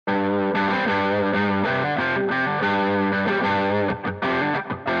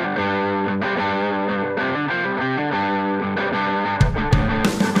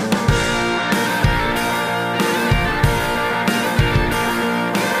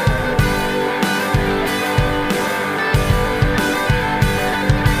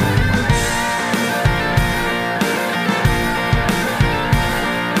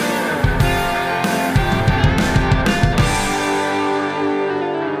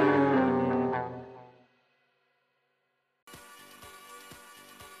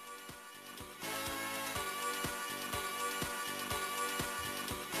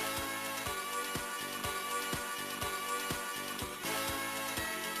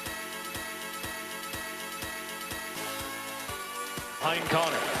behind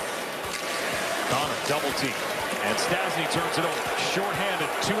Connor. Connor double team. And Stastny turns it over. Short-handed,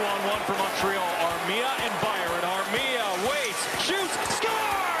 2-on-1 for Montreal. Armia and Byron. Armia waits, shoots,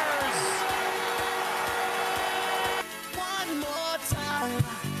 scores! One more time.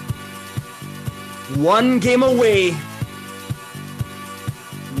 One game away.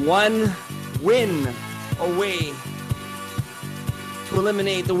 One win away to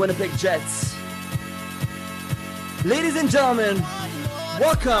eliminate the Winnipeg Jets. Ladies and gentlemen,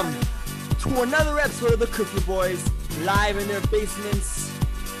 welcome to another episode of the Cookie Boys, live in their basements.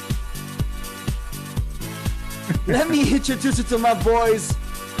 Let me introduce you to my boys.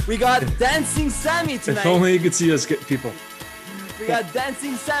 We got Dancing Sammy tonight. If only you could see us get people. We got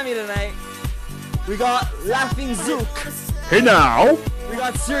Dancing Sammy tonight. We got Laughing Zook. Hey now! We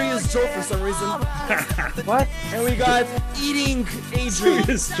got Serious Joe for some reason. What? And we got Eating Adrian.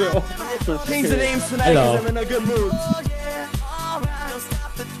 Serious Joe. Change the names tonight Hello. because I'm in a good mood.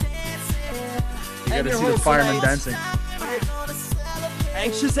 You And gotta your see the host fireman tonight, dancing.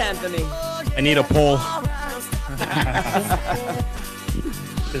 Anxious Anthony. I need a pole.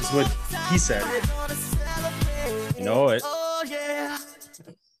 That's what he said. You know it.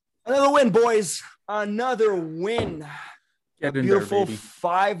 Another win, boys. Another win. Get A in there, beautiful baby.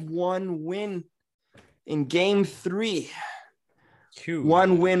 5-1 win in game 3. Cute.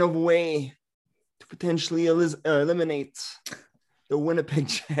 One win away to potentially eliminate the Winnipeg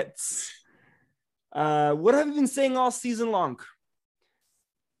Jets. What have I been saying all season long?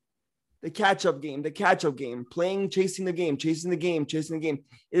 The catch-up game, chasing the game.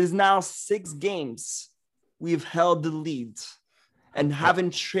 It is now 6 games we've held the lead and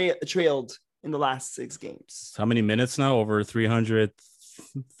haven't trailed in the last 6 games. How many minutes now? Over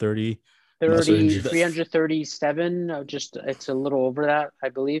 330. 337. Just it's a little over that, I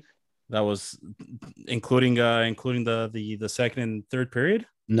believe. That was including the second and third period.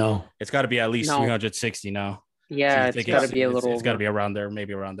 No. It's got to be at least No. 360 now. Yeah, So I it's think got to be a little. It's got to be around there,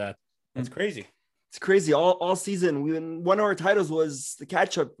 maybe around that. That's crazy. It's crazy. All season, one of our titles was the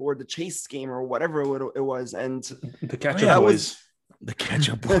catch-up or the chase game or whatever it was. And The catch that up was The catch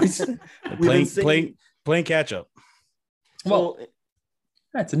up boys. been saying- playing catch up. well,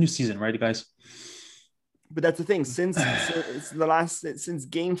 It's a new season, right, guys? but that's the thing. Since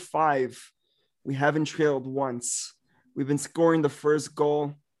game 5, we haven't trailed once. We've been scoring the first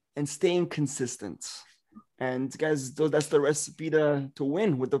goal and staying consistent. And guys, that's the recipe to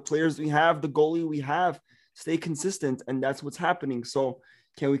win with the players we have, the goalie we have. Stay consistent, and that's what's happening. So,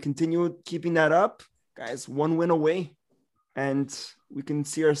 can we continue keeping that up, guys? 1 win away, and we can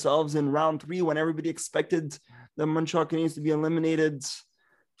see ourselves in round 3 when everybody expected the Montreal Canadiens to be eliminated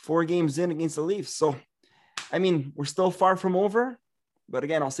 4 games in against the Leafs. So, I mean, we're still far from over, but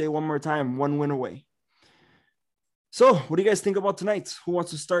again, I'll say it one more time: 1 win away. So, what do you guys think about tonight? Who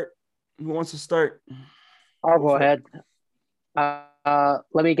wants to start? I'll go ahead.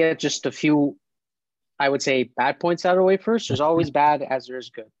 Let me get just a few, I would say, bad points out of the way first. There's always bad as there's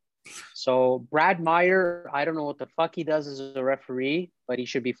good. So Brad Meyer, I don't know what the fuck he does as a referee, but he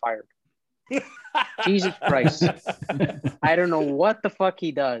should be fired. Jesus Christ. I don't know what the fuck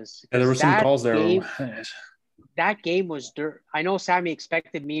he does. Yeah, there were some That calls there. game- That game was dirt. I know Sammy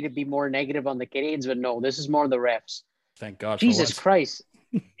expected me to be more negative on the Canadians, but no, this is more the refs. Thank God. Jesus for Christ.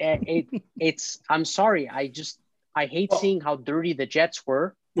 I'm sorry. I hate seeing how dirty the Jets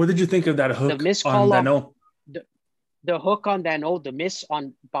were. What did you think of that hook The missed on call off- Dano? The hook on Dano, the miss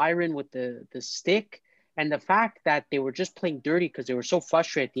on Byron with the stick, and the fact that they were just playing dirty because they were so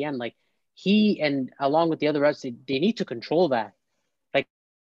frustrated at the end. Like he and along with the other refs, they need to control that. Like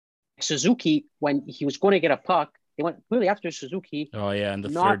Suzuki, when he was going to get a puck, they went clearly after Suzuki. Oh yeah, and the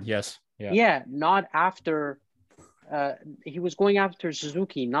Not- third, yes, yeah. Yeah, not after. He was going after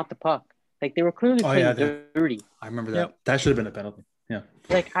Suzuki, not the puck. Like they were clearly Oh, playing yeah, dirty. I remember that. That should have been a penalty. Yeah.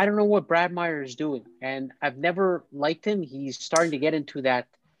 Like I don't know what Brad Meyer is doing, and I've never liked him. He's starting to get into that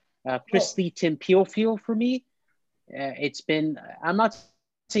Chris Lee, Tim Peel feel for me. It's been. I'm not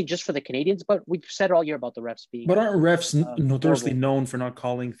saying just for the Canadians, but we've said all year about the refs being. But aren't refs notoriously horrible. known for not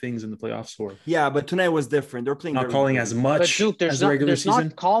calling things in the playoffs or Yeah, but tonight was different. They're playing not very calling dirty. as But much Duke, as there's the not regular there's season?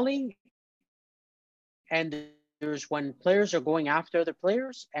 not calling, and there's when players are going after other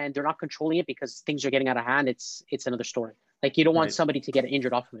players and they're not controlling it because things are getting out of hand. It's another story. Like you don't want Right. somebody to get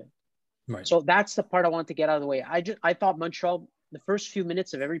injured off of it. Right. So that's the part I want to get out of the way. I thought Montreal, the first few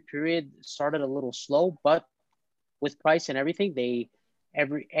minutes of every period started a little slow, but with Price and everything, they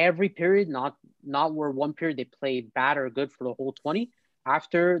every period, not where one period they played bad or good for the whole 20.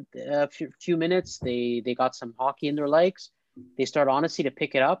 After a few minutes, they got some hockey in their legs. They started honestly to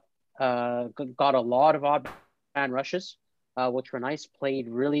pick it up. Got a lot of odd man rushes. which were nice. Played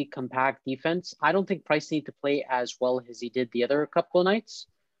really compact defense. I don't think Price needed to play as well as he did the other couple of nights.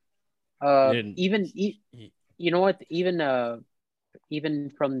 You know what?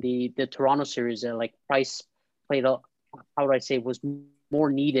 Even from the Toronto series, like Price played, how would I say, was more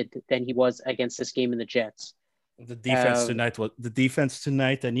needed than he was against this game in the Jets. The defense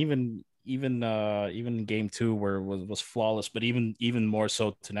tonight, and even game 2 where was flawless, but even more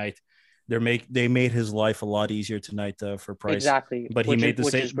so tonight. They made his life a lot easier tonight for Price. Exactly, but he made the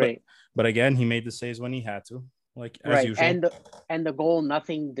saves. But again, he made the saves when he had to, like as usual. And the goal,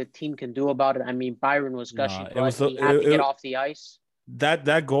 nothing the team can do about it. I mean, Byron was gushing. He had to get off the ice.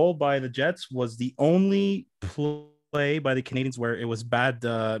 That goal by the Jets was the only play by the Canadians where it was bad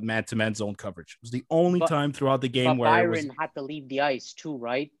man-to-man zone coverage. It was the only time throughout the game where Byron had to leave the ice too,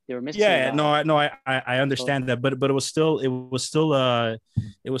 right? They were missing. Yeah, I understand that, but it was still a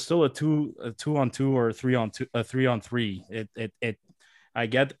 2-on-2 or 3-on-2, a 3-on-3. I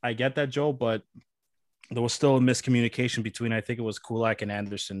get that, Joe, but there was still a miscommunication between, I think it was Kulak and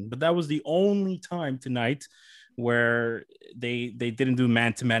Anderson, but that was the only time tonight where they didn't do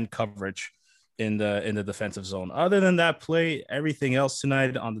man-to-man coverage in the defensive zone. Other than that play, everything else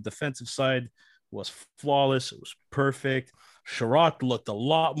tonight on the defensive side was flawless. It was perfect. Sherratt looked a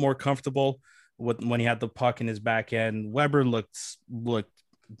lot more comfortable when he had the puck in his back end. Weber looked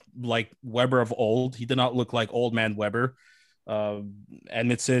like Weber of old. He did not look like old man Weber.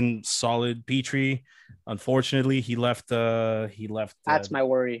 Edmondson, solid. Petrie, unfortunately, he left. That's my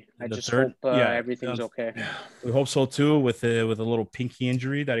worry. I just hope everything's okay. We hope so too. With a little pinky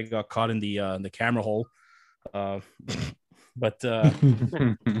injury that he got caught in the camera hole. But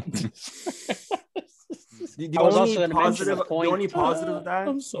the only positive of that,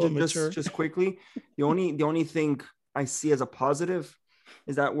 I'm so mature. Just quickly, the only thing I see as a positive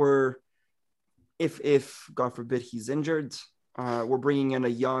is that if God forbid he's injured, we're bringing in a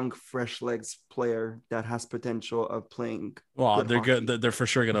young, fresh legs player that has potential of playing. Well, they're good. They're for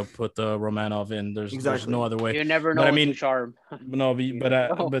sure gonna put Romanov in. There's no other way. You never know. Charm. No, but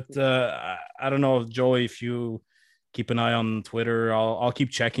I don't know, Joey. If you keep an eye on Twitter, I'll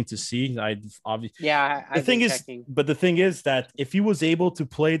keep checking to see. The thing is that if he was able to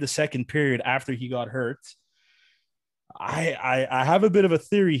play the second period after he got hurt, I have a bit of a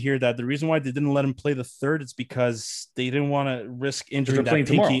theory here that the reason why they didn't let him play the third is because they didn't want to risk injuring that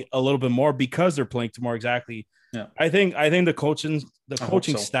pinky a little bit more because they're playing tomorrow. Exactly. Yeah. I think the coaching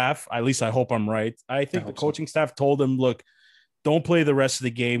staff, at least I hope I'm right. I think the coaching staff told him, look, don't play the rest of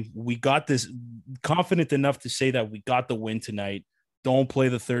the game. We got this, confident enough to say that we got the win tonight. Don't play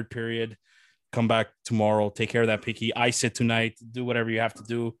the third period. Come back tomorrow. Take care of that pinky. Ice it tonight. Do whatever you have to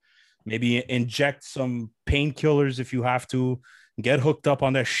do. Maybe inject some painkillers if you have to. Get hooked up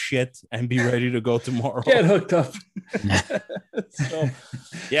on that shit and be ready to go tomorrow. Get hooked up. So,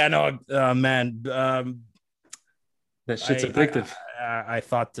 yeah, no, man. That shit's addictive. I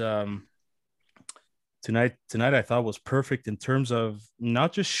thought tonight I thought was perfect in terms of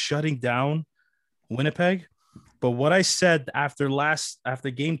not just shutting down Winnipeg, but what I said after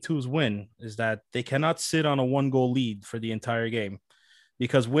game 2's win is that they cannot sit on a 1-goal lead for the entire game.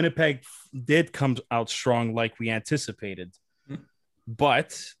 Because Winnipeg did come out strong like we anticipated.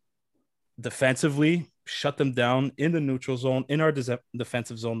 But defensively, shut them down in the neutral zone, in our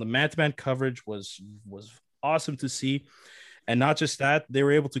defensive zone. The man-to-man coverage was awesome to see. And not just that, they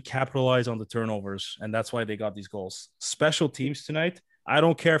were able to capitalize on the turnovers, and that's why they got these goals. Special teams tonight, I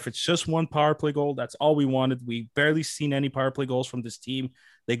don't care if it's just one power play goal. That's all we wanted. We barely seen any power play goals from this team.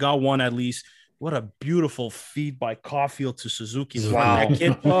 They got one at least. What a beautiful feed by Caulfield to Suzuki. Wow.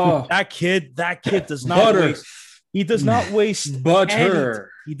 That kid does not waste. He does not waste butter.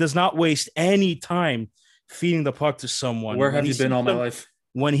 He does not waste any time feeding the puck to someone. Where have you been all my life?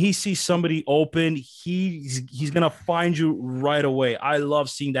 When he sees somebody open, he's gonna find you right away. I love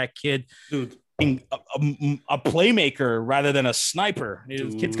seeing that kid, dude, being a playmaker rather than a sniper.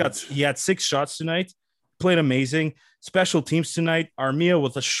 He had 6 shots tonight. Played amazing. Special teams tonight. Armia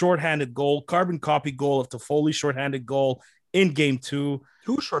with a shorthanded goal, carbon copy goal of Toffoli, shorthanded goal in game 2.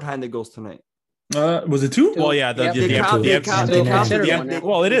 2 shorthanded goals tonight. Was it 2? Well, yeah.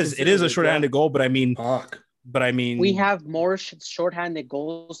 Well, it is a shorthanded goal, but I mean, we have more shorthanded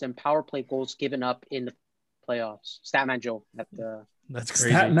goals than power play goals given up in the playoffs. Statman Joe that's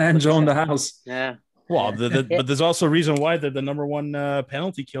crazy. Statman Joe in the house. Yeah. Well, but there's also a reason why they're the number 1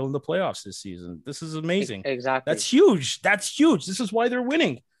 penalty kill in the playoffs this season. This is amazing. Exactly. That's huge. This is why they're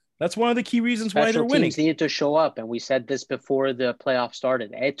winning. That's one of the key reasons why they're winning. Teams needed to show up, and we said this before the playoffs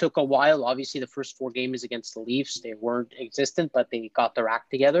started. It took a while. Obviously, the first 4 games against the Leafs, they weren't existent, but they got their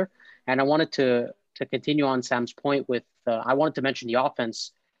act together. And I wanted to to continue on Sam's point with, I wanted to mention the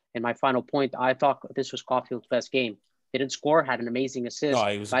offense. And my final point, I thought this was Caulfield's best game. Didn't score, had an amazing assist. No,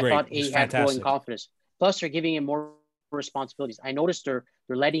 he was I great. thought He was he had growing fantastic. confidence. Plus, they're giving him more responsibilities. I noticed they're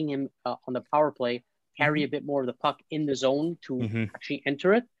letting him on the power play carry a bit more of the puck in the zone to actually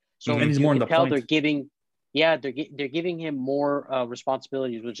enter it. So And he's more in the point. they're giving him more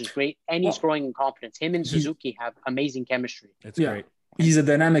responsibilities, which is great. And he's growing in confidence. Him and Suzuki have amazing chemistry. It's Yeah. great. He's a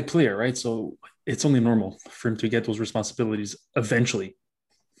dynamic player, right? So it's only normal for him to get those responsibilities eventually.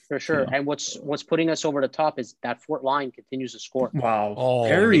 For sure. Yeah. And what's putting us over the top is that Fort Line continues to score. Wow. Oh,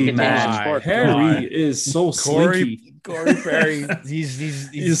 Harry, my man. God. Harry is so slinky. Corey Perry, he's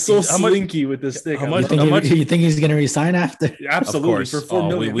He's so how much- slinky with this stick. how I much- love how it. much- You think he's going to resign after? Absolutely, Of for course. $4 Oh,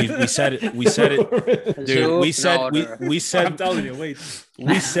 million. we said it. We said it. Dude, we said we I'm said telling you, wait.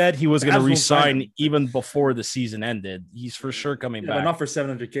 we said he was going to Avs will sign resign him. even before the season ended. He's for sure coming Yeah, but back. not for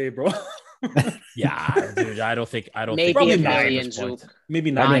 $700K, bro. Yeah, dude, I don't think Maybe Probably a he's back at million, this point. Zook.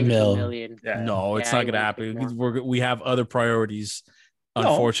 Maybe Probably not. a mil. million. Yeah. No, it's Yeah, not going to he happen. won't take We have other priorities. No.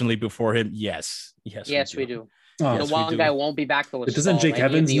 Unfortunately, before him, yes, Yes, we do. Oh, Yes, The we one do. guy won't be back though. But doesn't Stahl. Jake Any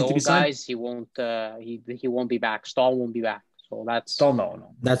of Evans the need to old be signed? guys, he won't. He won't be back. Stahl won't be back. So that's. Still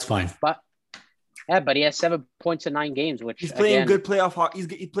no. That's fine. But he has 7 points in 9 games, which He's playing again, good playoff hockey.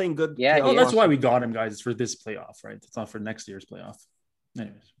 He's playing good. Yeah, playoff Oh, that's hockey. why we got him, guys. It's for this playoff, right? It's not for next year's playoff.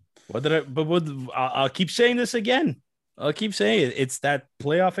 Anyways. I'll keep saying this again. I'll keep saying it. It's that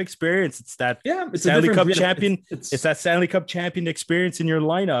playoff experience. It's that Yeah, it's Stanley a different Cup breed of- champion. It's It's that Stanley Cup champion experience in your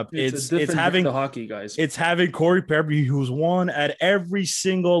lineup. it's It's having the hockey, guys. it's having Corey Perry, who's won at every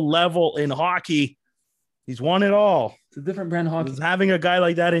single level in hockey. He's won it all. It's a different brand of hockey. It's having a guy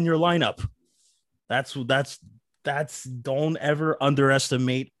like that in your lineup. That's don't ever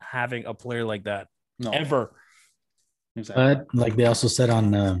underestimate having a player like that. No, Ever. exactly. But like they also said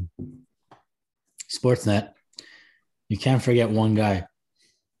on Sportsnet, you can't forget one guy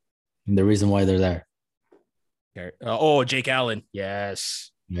and the reason why they're there. Jake Allen.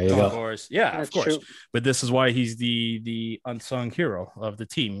 Yes. There you Of go. course. Yeah, that's of course. true. But this is why he's the unsung hero of the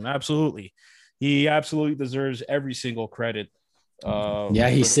team. Absolutely. He absolutely deserves every single credit. Yeah,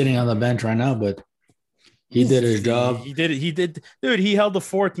 he's sitting on the bench right now, but he did his job. He did. Dude, he held the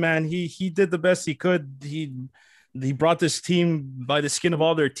fort, man. He did the best he could. He brought this team by the skin of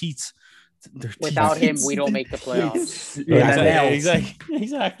all their teeth. Without him, we don't make the playoffs. Yeah,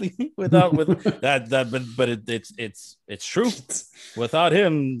 Exactly. Without it's true. Without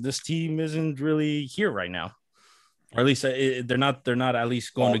him, this team isn't really here right now, or at least they're not. They're not at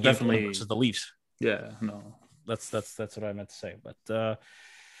least going Oh, to game definitely. versus the Leafs. Yeah, no. That's what I meant to say. But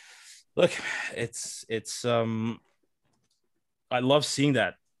look, it's I love seeing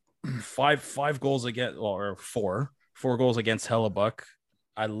that five goals against or four goals against Hellebuck.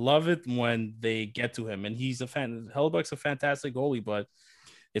 I love it when they get to him, and he's Hellebuck's a fantastic goalie, but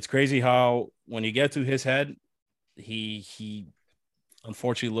it's crazy how when you get to his head, he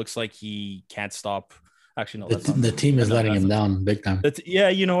unfortunately looks like he can't stop. Actually, no, that's not The team is no, letting that's him not- down big time. Yeah,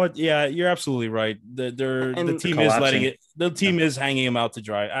 you know what? Yeah, you're absolutely right. The team is collapsing. letting it. The team is hanging him out to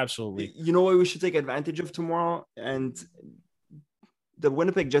dry. Absolutely. You know what we should take advantage of tomorrow? And the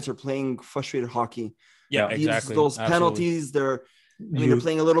Winnipeg Jets are playing frustrated hockey. Yeah, These- exactly. Those Absolutely. penalties, they're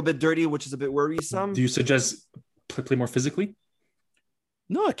playing a little bit dirty, which is a bit worrisome. Do you suggest play more physically?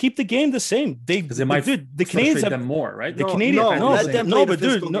 No, keep the game the same. Because it might dude, the frustrate Canadians have them more, right? the No, Canadian. no, No, let but- them no, play the but dude,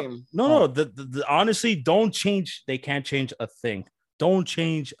 physical no, game. no. The honestly, don't change. They can't change a thing. Don't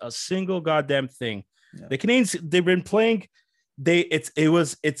change a single goddamn thing. Yeah. The Canadians, they've been playing. It's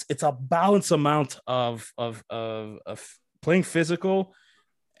a balanced amount of playing physical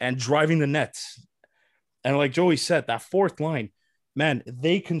and driving the nets. And like Joey said, that fourth line, man,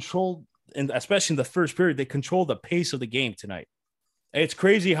 they control, and especially in the first period, they control the pace of the game tonight. It's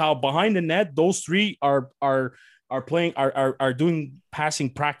crazy how behind the net, those three are doing passing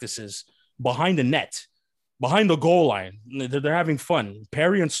practices behind the net, behind the goal line. They're having fun.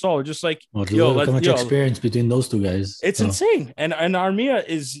 Perry and Stahl are just like, Well, yo, look how much yo, experience between those two guys. it's So, insane. And Armia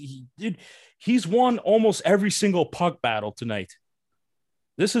dude, he's won almost every single puck battle tonight.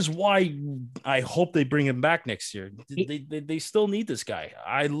 This is why I hope they bring him back next year. They still need this guy.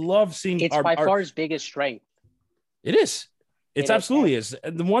 I love seeing. It's by far his biggest strength. It is. It It's is. absolutely is.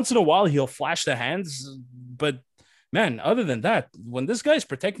 And then once in a while he'll flash the hands, but man, other than that, when this guy's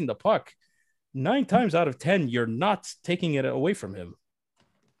protecting the puck, 9 times out of 10, you're not taking it away from him.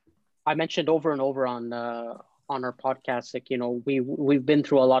 I mentioned over and over on our podcast, like, we've been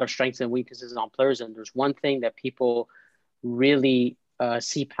through a lot of strengths and weaknesses on players, and there's one thing that people really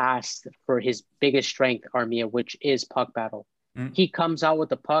see past for his biggest strength, Armia, which is puck battle. he comes out with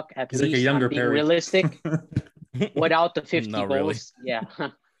the puck at He's least like a younger I'm being Perry. realistic without the 50 Not goals. really. Yeah.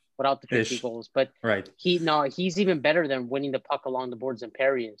 Without the 50 Ish. goals. But Right. he's even better than winning the puck along the boards than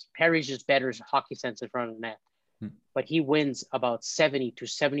Perry is. Perry's just better hockey sense in front of the net. But he wins about 70 to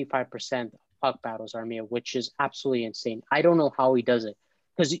 75% of puck battles, Armia, which is absolutely insane. I don't know how he does it.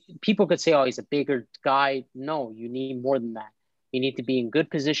 Because people could say, oh, he's a bigger guy. No, you need more than that. You need to be in good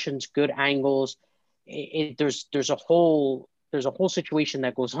positions, good angles. There's a whole situation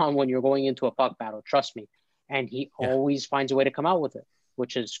that goes on when you're going into a puck battle. Trust me. And he always finds a way to come out with it,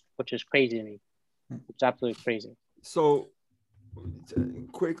 which is crazy to me. It's absolutely crazy. So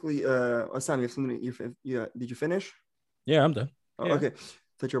quickly, Assam, you have something? Did you finish? Yeah, I'm done. Oh, Yeah. okay.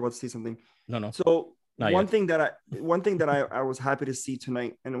 Thought you were about to say something. No. So Not one yet. thing that I was happy to see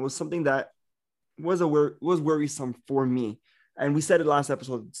tonight, and it was something that was worrisome for me. And we said it last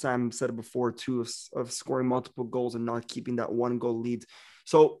episode. Sam said it before too, of scoring multiple goals and not keeping that one goal lead.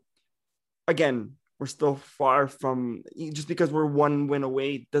 So again, we're still far from, just because we're one win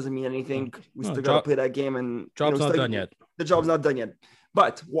away doesn't mean anything. We No, still got to play that game, and Job's not still- done yet. The job's not done yet.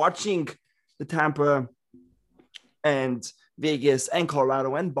 But watching the Tampa and Vegas and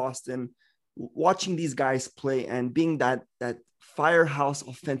Colorado and Boston, watching these guys play and being that firehouse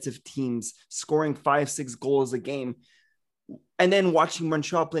offensive teams, scoring 5-6 goals a game, and then watching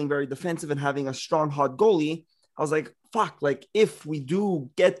Montreal playing very defensive and having a strong, hot goalie, I was like, fuck, like if we do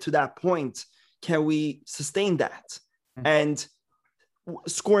get to that point, can we sustain that? And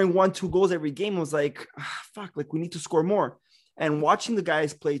scoring 1-2 goals every game was like, fuck, like we need to score more. And watching the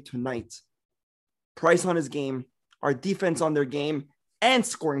guys play tonight, Price on his game, our defense on their game, and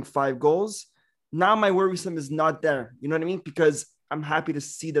scoring 5 goals, now my worrisome is not there. You know what I mean? Because I'm happy to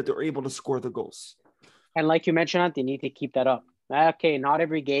see that they're able to score the goals. And like you mentioned, they need to keep that up. Okay, not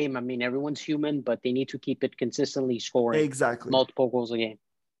every game. I mean, everyone's human, but they need to keep it consistently scoring Exactly. multiple goals a game.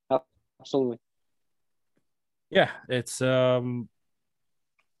 Absolutely. Yeah, it's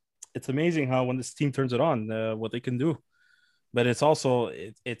amazing how when this team turns it on, what they can do. But it's also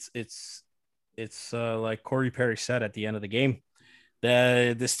it's like Corey Perry said at the end of the game,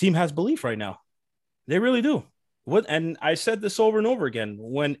 that this team has belief right now. They really do. And I said this over and over again,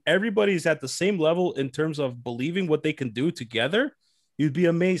 when everybody's at the same level in terms of believing what they can do together, you'd be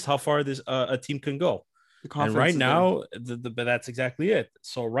amazed how far this a team can go. And right now, but that's exactly it.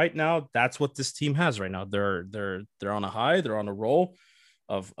 So right now, that's what this team has right now. They're on a high. They're on a roll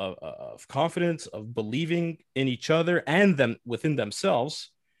of confidence, of believing in each other and them within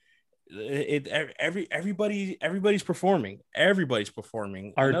themselves. Everybody's performing. Everybody's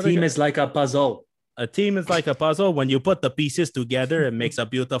performing. Our team is like a puzzle. A team is like a puzzle. When you put the pieces together, it makes a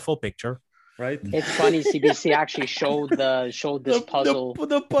beautiful picture. Right? It's funny. CBC actually showed this puzzle.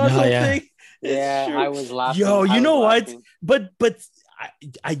 The puzzle thing. Yeah, I was laughing. Yo, you know what? But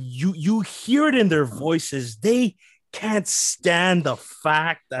you hear it in their voices. They can't stand the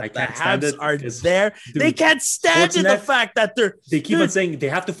fact that the Habs are there. Dude, they can't stand the fact that they keep on saying they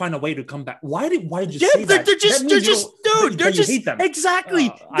have to find a way to come back. Why did you say that? They're just hate them.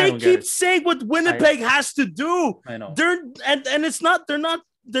 Exactly. They keep saying what Winnipeg has to do. I know. They're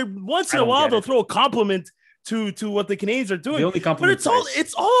once in a while they'll throw a compliment to what the Canadians are doing. The only compliment, but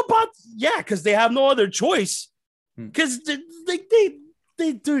it's all about because they have no other choice. Because they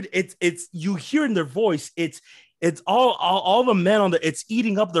dude, it's you hear in their voice, it's all the men on it's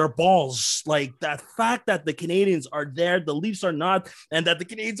eating up their balls. Like that fact that the Canadians are there, the Leafs are not, and that the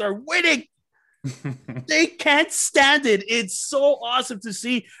Canadians are winning. They can't stand it. It's so awesome to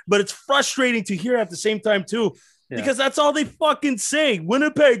see, but it's frustrating to hear at the same time too. Yeah. Because that's all they fucking say.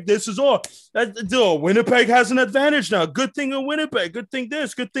 Winnipeg, this is all. Winnipeg has an advantage now. Good thing in Winnipeg. Good thing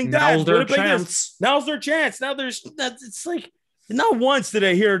this. Good thing that. Now's their chance. Now's their chance. Now it's like, not once did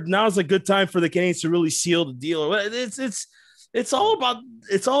I hear now's a good time for the Canadians to really seal the deal. It's all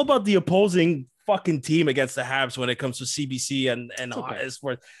about the opposing fucking team against the Habs when it comes to CBC and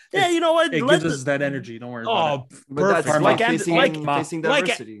sports. Yeah, you know what? It gives us that energy. Don't worry about it. But that's facing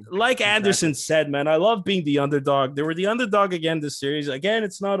diversity. Like Anderson said, man, I love being the underdog. They were the underdog again this series. Again,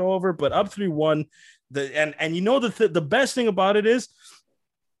 it's not over, but up 3-1. And you know the best thing about it is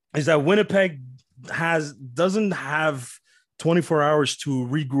that Winnipeg doesn't have 24 hours to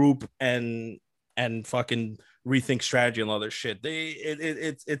regroup and fucking rethink strategy and all their shit.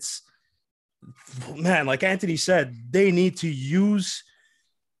 It's man, like Anthony said, they need to use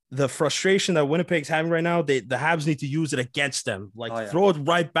the frustration that Winnipeg's having right now. The Habs need to use it against them, throw it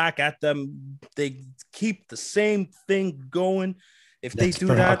right back at them. They keep the same thing going. If they do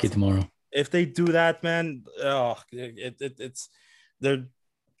that hockey tomorrow, if they do that, man, it's they're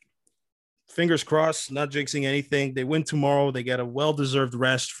fingers crossed, not jinxing anything. They win tomorrow. They get a well-deserved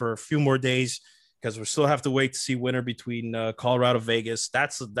rest for a few more days because we still have to wait to see winner between Colorado, Vegas.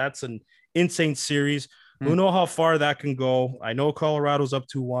 That's an insane series. Who know how far that can go? I know Colorado's up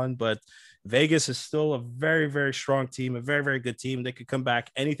 2-1, but Vegas is still a very, very strong team, a very, very good team. They could come back.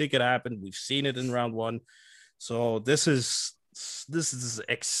 Anything could happen. We've seen it in round one. So this is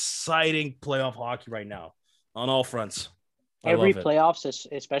exciting playoff hockey right now on all fronts. Every playoffs,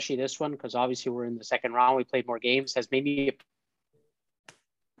 especially this one, because obviously we're in the second round. We played more games, has made me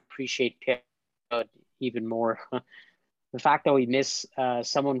appreciate Pitt even more. The fact that we miss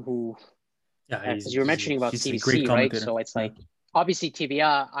someone who, as you were mentioning about CBC, right? So it's like, obviously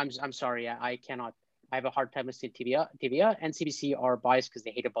TVA, I'm sorry, I cannot. I have a hard time listening to TVA and CBC are biased because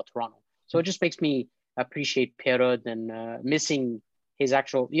they hate about Toronto. So it just makes me appreciate Perod and missing his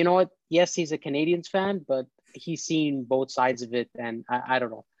actual, you know what? Yes, he's a Canadians fan, but he's seen both sides of it. And I don't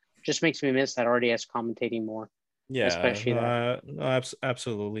know, just makes me miss that RDS commentating more. Yeah, especially that. No,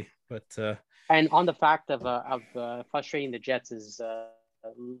 absolutely. But and on the fact of frustrating the Jets is,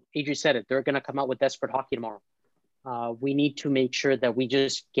 Adrian said it, they're going to come out with desperate hockey tomorrow. We need to make sure that we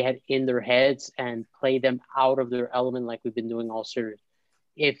just get in their heads and play them out of their element like we've been doing all series.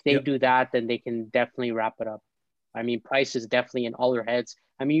 If they do that, then they can definitely wrap it up. I mean, Price is definitely in all their heads.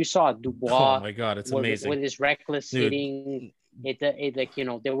 I mean, you saw Dubois. Oh my God, it's amazing with his reckless hitting. It like, you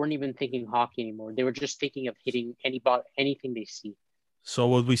know, they weren't even thinking hockey anymore. They were just thinking of hitting anything they see. So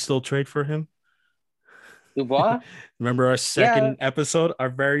would we still trade for him? Dubois? Remember our second episode, our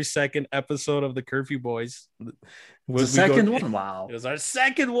very second episode of the Curfew Boys? The second one? Wow. It was our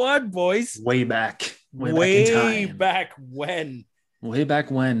second one, boys. Way back. Way back when. Way back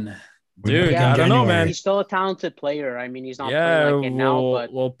when. Dude, I don't know, man. He's still a talented player. I mean, he's not playing like it now,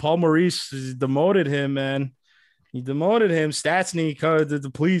 but... Well, Paul Maurice demoted him, man. He demoted him.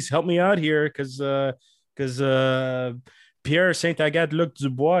 Stastny, please help me out here because Pierre Saint-Agathe-Luc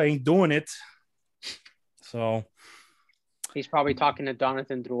Dubois ain't doing it. So he's probably talking to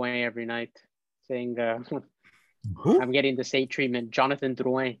Jonathan Drouin every night, saying, I'm getting the same treatment. Jonathan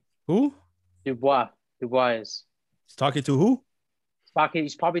Drouin. Who? Dubois. Dubois is. He's talking to who?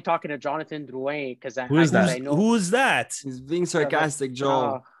 He's probably talking to Jonathan Drouin because who is that? Who is that? He's being sarcastic,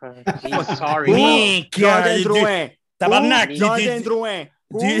 Joel. Sorry. Jonathan Drouin. Tabarnak. Jonathan Drouin.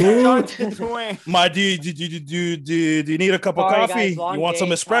 Jonathan Drouin. Do you need a cup of coffee? Guys, you want some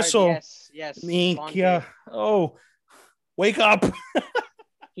espresso? Yes. Oh, wake up.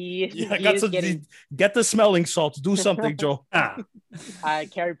 Get the smelling salts. Do something, Joe.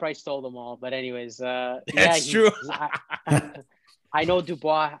 Carey Price stole them all. But anyways, that's true. I know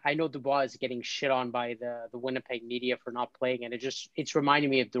Dubois is getting shit on by the Winnipeg media for not playing, and it's reminding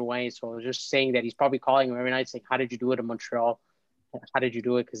me of Drouin. So I was just saying that he's probably calling him every night saying, "How did you do it in Montreal? How did you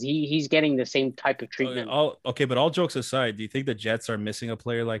do it?" Because he's getting the same type of treatment. Okay, but all jokes aside, do you think the Jets are missing a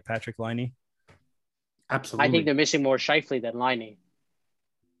player like Patrick Laine? Absolutely. I think they're missing more Scheifele than Laine.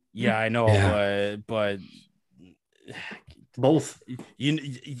 Yeah, I know, but both.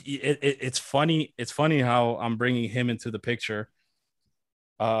 It's funny. It's funny how I'm bringing him into the picture.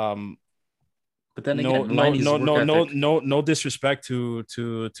 But then again, no disrespect to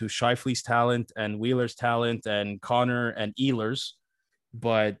Scheifele's talent and Wheeler's talent and Connor and Ehlers,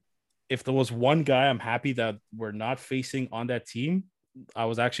 but if there was one guy I'm happy that we're not facing on that team, I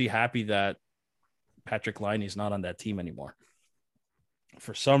was actually happy that Patrick Laine is not on that team anymore.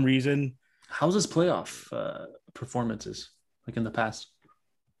 For some reason, how's his playoff performances like in the past?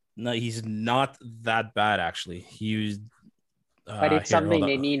 No, he's not that bad actually. But it's something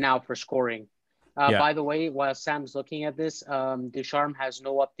they need now for scoring. By the way, while Sam's looking at this, Ducharme has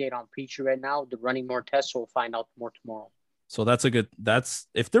no update on Petrie right now. They're running more tests, so we'll find out more tomorrow. So if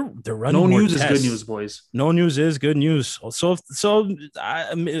they're running no more news tests, is good news, boys. No news is good news. So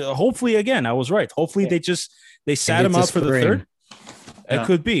hopefully again, I was right. Hopefully they sat him out for the third. It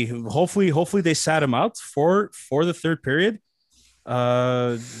could be. Hopefully they sat him out for the third period.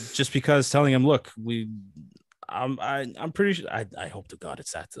 Just because telling him, look, I'm pretty sure. I hope to God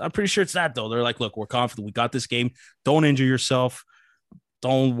it's that. I'm pretty sure it's that though. They're like, look, we're confident. We got this game. Don't injure yourself.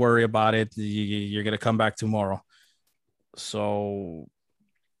 Don't worry about it. You're gonna come back tomorrow. So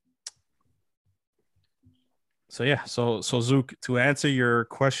yeah. So Zook, to answer your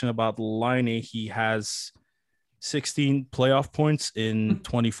question about Laine, he has 16 playoff points in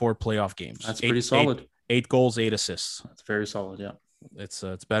 24 playoff games. That's pretty solid. 8 goals, 8 assists. That's very solid. Yeah, it's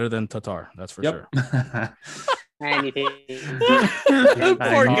better than Tatar. That's for sure. anything.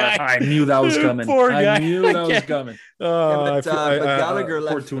 Poor guy. I knew that was coming. Poor guy. I knew that was coming. but Gallagher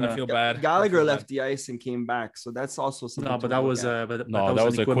left. Fortuna, I feel bad. Gallagher left the ice and came back, so that's also something. No, but that was No, that that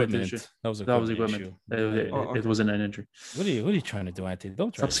was an equipment. issue. That was That was equipment. equipment. Issue. okay. It wasn't an injury. What are you trying to do, Anthony?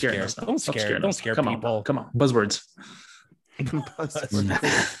 Don't try Stop to scaring scare us. us. Don't Stop scare. scaring Don't us. scare Come people. on. Come on. Buzzwords.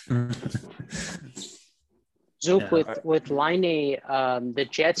 Zook, Yeah. with Line A, the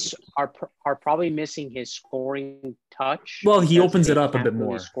Jets are probably missing his scoring touch. Well, he because opens they it up a can't bit really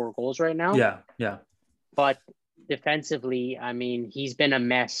more. Score goals right now. Yeah. But defensively, I mean, he's been a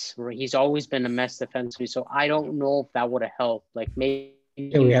mess. He's always been a mess defensively. So I don't know if that would have helped. Like maybe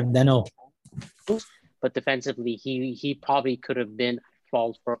we have Dano. but defensively, he probably could have been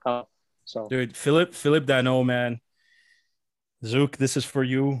fault for a couple. So Dude, Philip Dano, man. Zook, this is for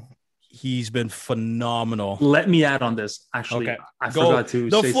you. He's been phenomenal. Let me add on this. Actually, Okay. I Go. forgot to.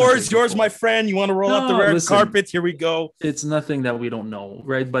 The say floor something is yours, before. my friend. You want to roll out the No, red listen. carpet? Here we go. It's nothing that we don't know,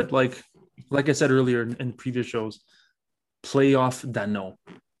 right? But like I said earlier in previous shows, playoff Dano.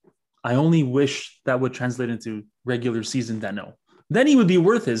 I only wish that would translate into regular season Dano. Then he would be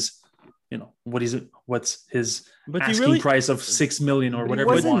worth his, what's his But he asking really price of 6 million or But he whatever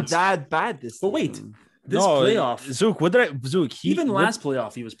he wasn't wants. that bad this. But wait, season. this playoff, Zook. What did I? Zook. even last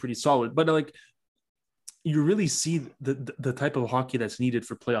playoff, he was pretty solid. But like, you really see the type of hockey that's needed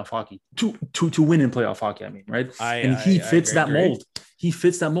for playoff hockey to win in playoff hockey. I mean, right? And he fits that agree. mold. He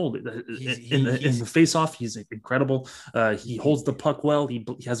fits that mold. In the face-off, he's incredible. He holds the puck well. He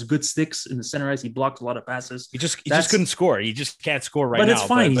has good sticks in the center ice. He blocks a lot of passes. He just couldn't score. He just can't score right now. But it's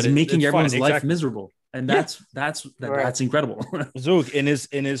fine. He's making it's everyone's fine. life Exactly. miserable, and Right. that's incredible. Zook, in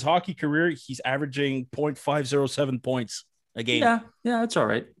his hockey career, he's averaging .507 points a game. yeah, that's all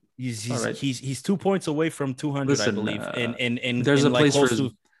right. He's All right. he's 2 points away from 200, I Listen, believe. In there's in a place for close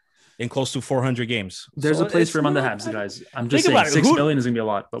to in close to 400 games. There's So a place it's for him on the not Habs, bad. guys. I'm just Think saying, about it. 6 Who- million is gonna be a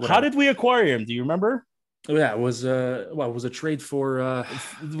lot. But How whatever. did we acquire him? Do you remember? Oh, yeah, it was it was a trade for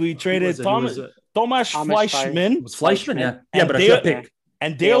We traded Thomas. Tomas Thomas Fleischman Was Fleischman? Yeah, And but a Dale- pick.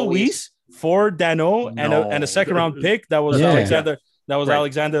 and Dale Dale Weiss for Dano and No. a second round pick that was Yeah. Alexander. That was Right.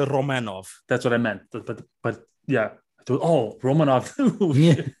 Alexander Romanov. That's what I meant. But yeah. Oh, Romanov.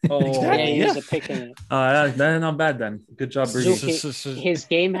 Yeah. Oh, yeah, he Yeah. was a pick in it. that's not bad then. Good job, Brady. Zook, his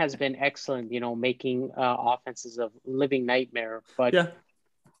game has been excellent, making offenses a living nightmare. But Yeah,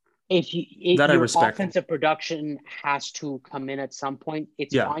 if That I your respect. offensive production has to come in at some point,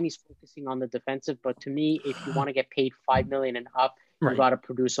 it's Yeah. fine. He's focusing on the defensive, but to me, if you want to get paid $5 million and up, right. you got to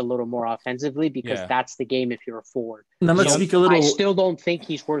produce a little more offensively because Yeah. that's the game. If you're a forward, Now let's So, speak a little. I still don't think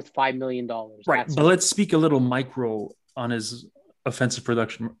he's worth $5 million. Right, but let's speak a little micro on his offensive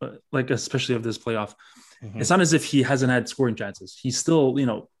production, like especially of this playoff. Mhm. It's not as if he hasn't had scoring chances. He's still,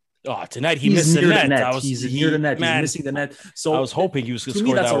 Oh, tonight he he's missed the near net. the net. I was, He's near the net. Man, He's missing the net. So I was hoping he was going to to me,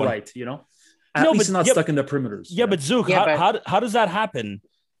 score that's that all one. right. At No, least but- not yeah, stuck in the perimeters. Yeah, but Zook, Yeah, how does that happen?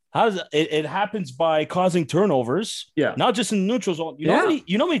 How does it happens by causing turnovers? Yeah. Not just in the neutral zone. You know,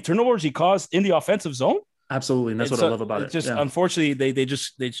 Yeah. how many turnovers he caused in the offensive zone? absolutely, and that's what I love about it. Just Yeah. unfortunately, they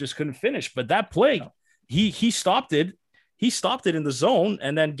just couldn't finish. But that play, he stopped it. He stopped it in the zone,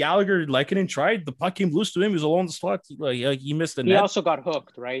 and then Gallagher, Lehkonen tried. The puck came loose to him. He was alone in the slot. He missed the He net. also got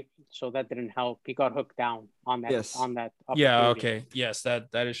hooked, right? So that didn't help. He got hooked down on that. Yes. On that. Yeah. opportunity. Okay. Yes, that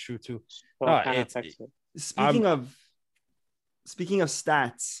is true too. So No, it kind of it's- affects it. Speaking of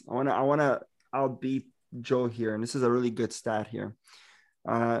stats, I wanna outbeat Joe here, and this is a really good stat here.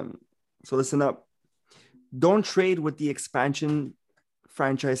 So listen up. Don't trade with the expansion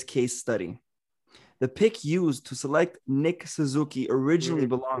franchise case study. The pick used to select Nick Suzuki originally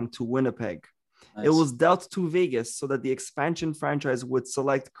belonged to Winnipeg. Nice. It was dealt to Vegas so that the expansion franchise would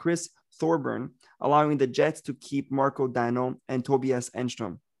select Chris Thorburn, allowing the Jets to keep Marco Dano and Tobias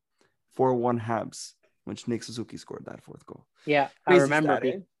Enstrom for 1 Habs, which Nick Suzuki scored that 4th goal. Yeah, I Crazy remember. stat,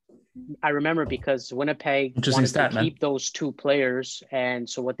 eh? I remember because Winnipeg Interesting wanted stat, to man. keep those 2 players, and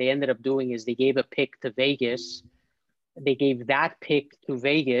so what they ended up doing is they gave a pick to Vegas. They gave that pick to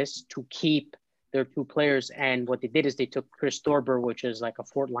Vegas to keep their 2 players, and what they did is they took Chris Thorburn, which is like a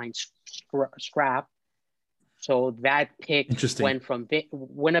Fort Line scrap. So that pick Interesting. went from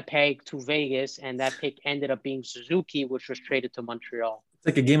Winnipeg to Vegas, and that pick ended up being Suzuki, which was traded to Montreal. It's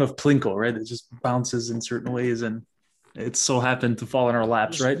like a game of Plinko, right? It just bounces in certain ways, and it so happened to fall in our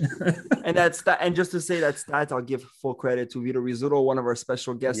laps, right? And that's that. And just to say that stat, I'll give full credit to Vito Rizzuto, one of our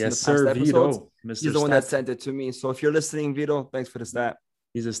special guests in the Yes, past sir, episodes. Vito, Mr. He's the one that Stat. sent it to me. So if you're listening, Vito, thanks for the stat.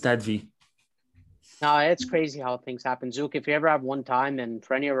 He's a stat V. No, it's crazy how things happen. Zook, if you ever have one time, and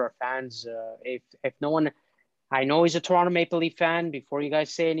for any of our fans, if no one, I know he's a Toronto Maple Leaf fan. Before you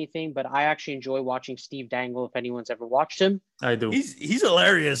guys say anything, but I actually enjoy watching Steve Dangle. If anyone's ever watched him, I do. He's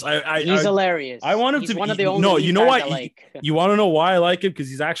hilarious. he's hilarious. I want him he's to be one of the only. No, Leaf you know fans what? I like. You want to know why I like him? Because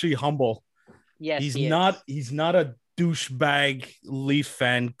he's actually humble. Yes, He's he not. is. He's not a douchebag Leaf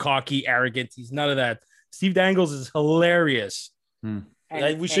fan, cocky, arrogant. He's none of that. Steve Dangles is hilarious.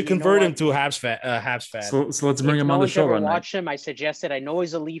 We should convert him to a Habs fan. So let's bring If him no on the one's show ever right now. watched him, I suggested. I know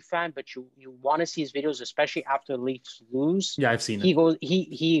he's a Leaf fan, but you want to see his videos, especially after the Leafs lose. Yeah, I've seen He it. goes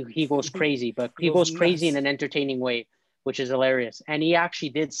he goes crazy, but he goes crazy in nuts. an entertaining way, which is hilarious. And he actually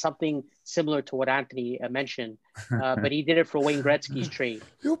did something similar to what Anthony mentioned, but he did it for Wayne Gretzky's trade.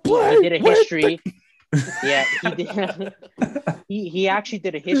 You He did a history. Yeah, he did. he actually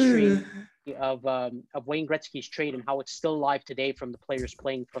did a history of Wayne Gretzky's trade and how it's still live today from the players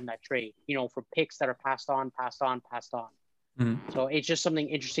playing from that trade. You know, for picks that are passed on. Mhm. So it's just something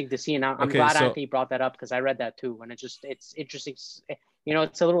interesting to see, and I'm Okay, glad so- Anthony brought that up because I read that too, and it's interesting. You know,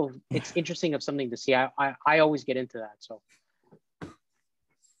 it's interesting of something to see. I always get into that. So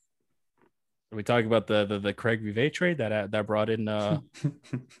Are we talking about the Craig Vivet trade that brought in that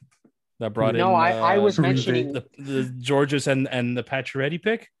brought in? no, I was Vivet. mentioning, the Georges and the Pacioretty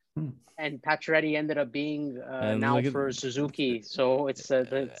pick. and Pacioretty ended up being now look at- for Suzuki. So it's And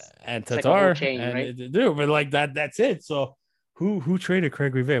it's like a Tatar whole chain, and right? dude, but like that's it. So who traded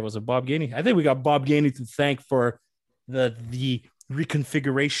Craig Rivet? Was it Bob Gainey? I think we got Bob Gainey to thank for the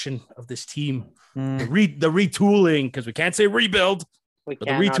reconfiguration of this team, the retooling, because we can't say rebuild, We but the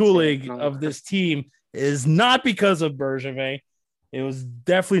cannot say retooling it, no. of this team is not because of Bergevin. It was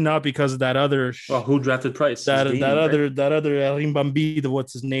definitely not because of that other Well, who drafted Price? that It's Gainey, right? other Elim Bambi,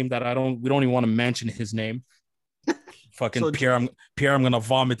 what's his name? That we don't even want to mention his name. Fucking So- Pierre, I'm gonna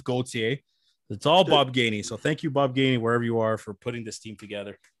vomit Gauthier. It's all Bob Gainey. So thank you, Bob Gainey, wherever you are, for putting this team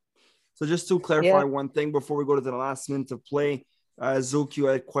together. So just to clarify Yeah. one thing before we go to the last minute of play, Zook, you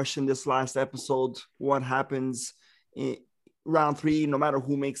had questioned this last episode. What happens in round 3, no matter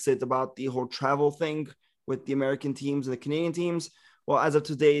who makes it, about the whole travel thing with the American teams and the Canadian teams? Well, as of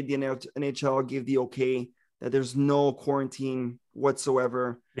today, the NHL gave the okay that there's no quarantine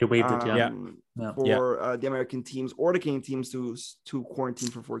whatsoever. They waived it, yeah. Yeah. For the American teams or the Canadian teams to quarantine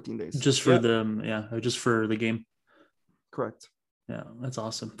for 14 days. Just for just for the game. Correct. Yeah, that's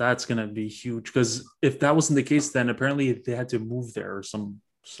awesome. That's gonna be huge because if that wasn't the case, then apparently they had to move there or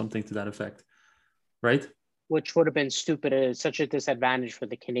something to that effect, right? Which would have been stupid. It's such a disadvantage for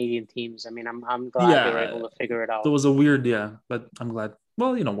the Canadian teams. I mean, I'm glad they were able to figure it out. It was a weird, but I'm glad.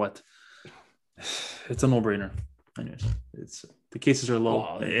 Well, you know what? It's a no-brainer. Anyways, it's the cases are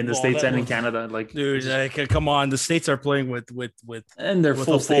low in the States and in Canada. Like, Dude, come on. The States are playing with and they're with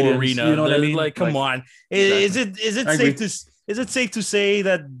full a full stadiums, arena. You know what I mean? Like, come on. Exactly. Is it I safe agree. is it safe to say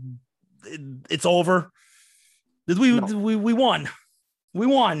that it's over? Did we won? We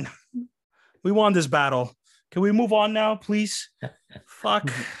won this battle. Can we move on now, please?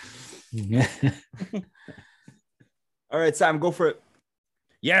 Fuck. All right, Sam, go for it.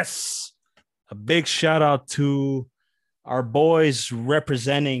 Yes. A big shout out to our boys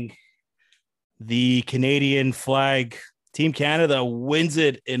representing the Canadian flag. Team Canada wins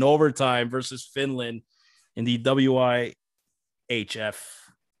it in overtime versus Finland in the WIHF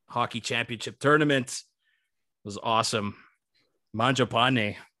Hockey Championship Tournament. It was awesome.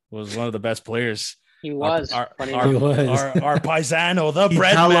 Mangiapane was one of the best players. He was. Our funny He enough. was. paisano, the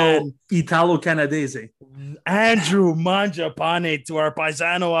bread man. Italo Canadese. Andrew Mangiapane, to our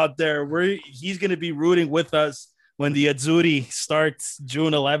paisano out there. He's going to be rooting with us when the Azzurri starts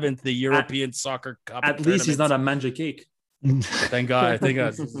June 11th, the European Soccer Cup. At least he's not a manja cake. Thank God. Thank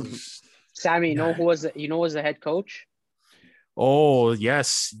God. Sammy, you know who was the head coach? Oh,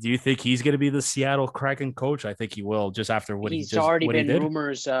 yes. Do you think he's going to be the Seattle Kraken coach? I think he will, just after what He's he just already what he been did.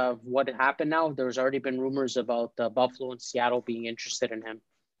 rumors of what happened now. There's already been rumors about Buffalo and Seattle being interested in him.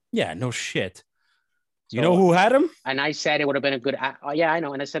 Yeah, no shit. You So- know who had him? And I said it would have been a good. Yeah, I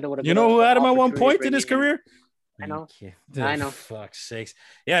know. And I said it would have. You been know a who had him at one opportunity point in his bringing him. career? I know. Okay. I know. Fuck's sakes.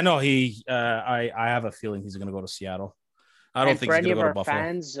 Yeah, no, he. I have a feeling he's going to go to Seattle. I don't And think for he's any going of to go to our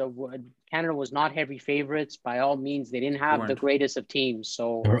Buffalo. fans, Canada was not heavy favorites by all means. They didn't have the weren't. greatest of teams.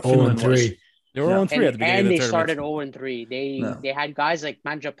 So They were Finland 0-3. They were Yeah. on 3 at the beginning and of they the started tournament. 0-3. They had guys like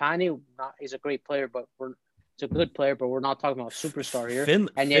Mangiapane. He's a great player, but it's a good player, but we're not talking about superstar here. And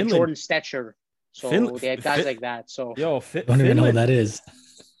they had Finland. Jordan Stetcher. So they had guys Fin- like that. So Yo, Don't even know what Finland, that is.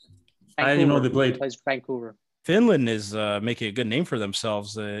 I didn't know they Vancouver. played. He plays for Vancouver. Finland is making a good name for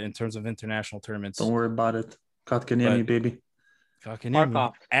themselves in terms of international tournaments. Don't worry about it. Kotkaniemi, But- baby. Fucking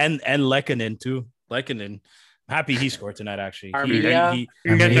Markov. and Lehkonen too. Lehkonen, I'm happy he scored tonight. Actually, Armia. he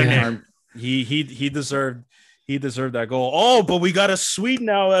Armia. he deserved He deserved that goal. Oh, but we got a Swede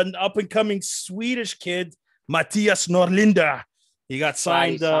now, an up and coming Swedish kid, Matthias Norlinder. He got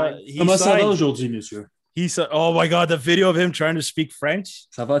signed. Comment ça va aujourd'hui, monsieur? He said, "Oh my God, the video of him trying to speak French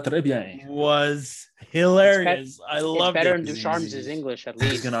Ça va très bien. was hilarious. I love It's better it. than Ducharme's English at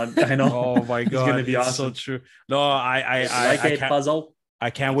He's least. gonna. I know. Oh my God, gonna be it's awesome. so true. No, I like a can't. puzzle. I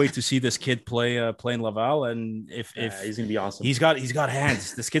can't wait to see this kid play in Laval, and if He's gonna be awesome. he's got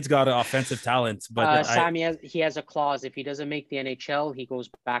hands. This kid's got offensive talent, but Sam, he has a clause. If he doesn't make the NHL, he goes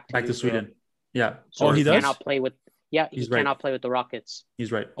back to Europe. Sweden. Yeah. So Oh, he does? Cannot play with. Yeah, he He's right. cannot play with the Rockets. He's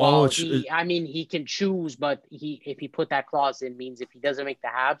right. Well, it's- I mean, he can choose, but if he put that clause in, means if he doesn't make the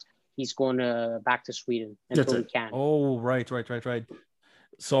Habs, he's going back to Sweden That's until he it. can. oh right.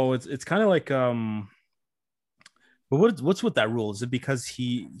 So it's kind of like but what's with that rule? Is it because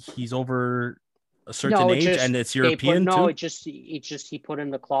he's over a certain age and it's European too? It's just he put in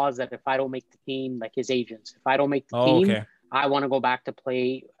the clause that if I don't make the team, like his agents, if I don't make the Oh, team, okay. I want to go back to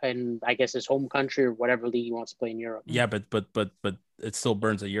play in, I guess, his home country or whatever league he wants to play in Europe. Yeah, but it still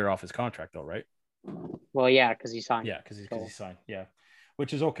burns a year off his contract though, right? Well, yeah, because he signed. Yeah, because he signed. Yeah,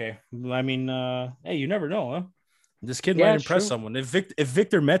 which is okay. I mean, hey, you never know, huh? This kid Yeah, might impress true. someone. If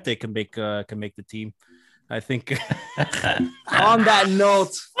Victor Mete can make the team, I think. On that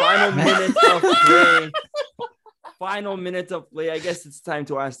note, final minute of play. Final minute of play. I guess it's time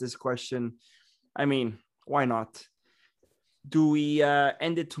to ask this question. I mean, why not? Do we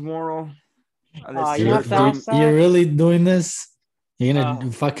end it tomorrow? Let's you see have if to we- ask that? You're really doing this? You're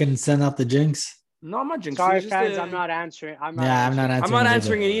gonna fucking send out the jinx? No, I'm not jinxing. Sorry, it's just fans, a- I'm not answering. I'm not Yeah, I'm not answering. I'm not it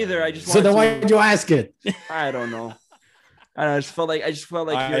answering it either. either. I just So then why wanted did you ask it? to- I don't know. I just felt like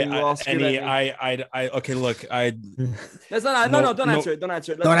hearing you all scream at me. Okay, look, I That's not. No, don't answer it. Don't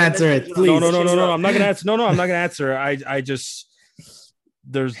answer it. Don't answer it, change please. no, Let's change it up. I'm not gonna answer. No, I'm not gonna answer. I just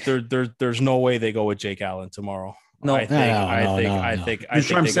there's no way they go with Jake Allen tomorrow. No. I think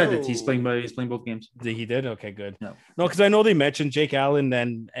Ducharme they said go- it. He's playing both games. He did. Okay, good. No. No, because I know they mentioned Jake Allen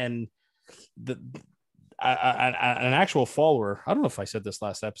and an actual follower. I don't know if I said this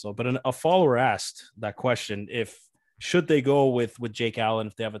last episode, but a follower asked that question: if should they go with Jake Allen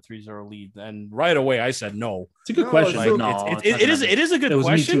if they have a 3-0 lead? And right away I said no. It's a good No, question. like, but no, it is a good It was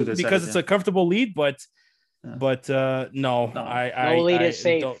me question too that said because it, it's yeah. a comfortable lead, but Yeah. no, No. I No lead I is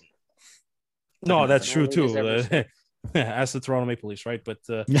safe. don't- No, that's No true lead is ever too. safe. Ask the Toronto Maple Leafs, right? But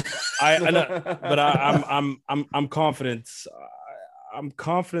I'm confident. I'm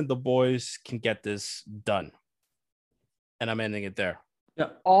confident the boys can get this done, and I'm ending it there.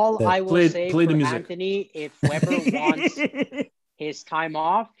 All Yeah. I will Play say the for music. Anthony, if Weber wants his time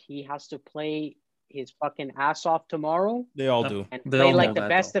off, he has to play his fucking ass off tomorrow They all do. and They play all like know the that,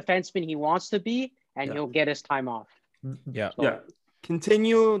 best defenseman he wants to be, and Yeah. he'll get his time off. Yeah. So, Yeah.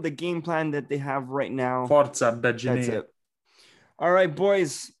 Continue the game plan that they have right now. Forza, That's Badgini. it. All right,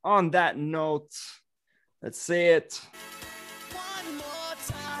 boys. On that note, let's say it. One more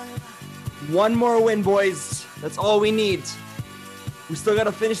time. One more win, boys. That's all we need. We still got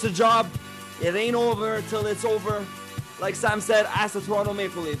to finish the job. It ain't over till it's over. Like Sam said, ask the Toronto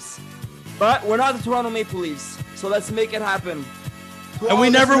Maple Leafs. But we're not the Toronto Maple Leafs, so let's make it happen. To And all we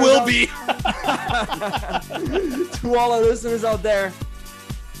our never listeners will out- be. To all our listeners out there,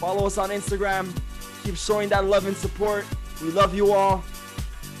 follow us on Instagram. Keep showing that love and support. We love you all.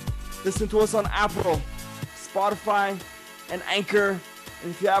 Listen to us on Apple, Spotify, and Anchor.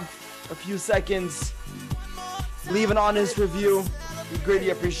 And if you have a few seconds, leave an honest review. We greatly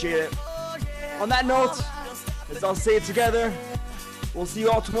appreciate it. On that note, let's all say it together. We'll see you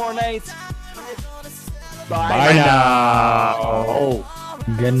all tomorrow night. Bye. Bye now.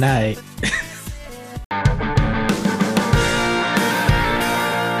 Good night.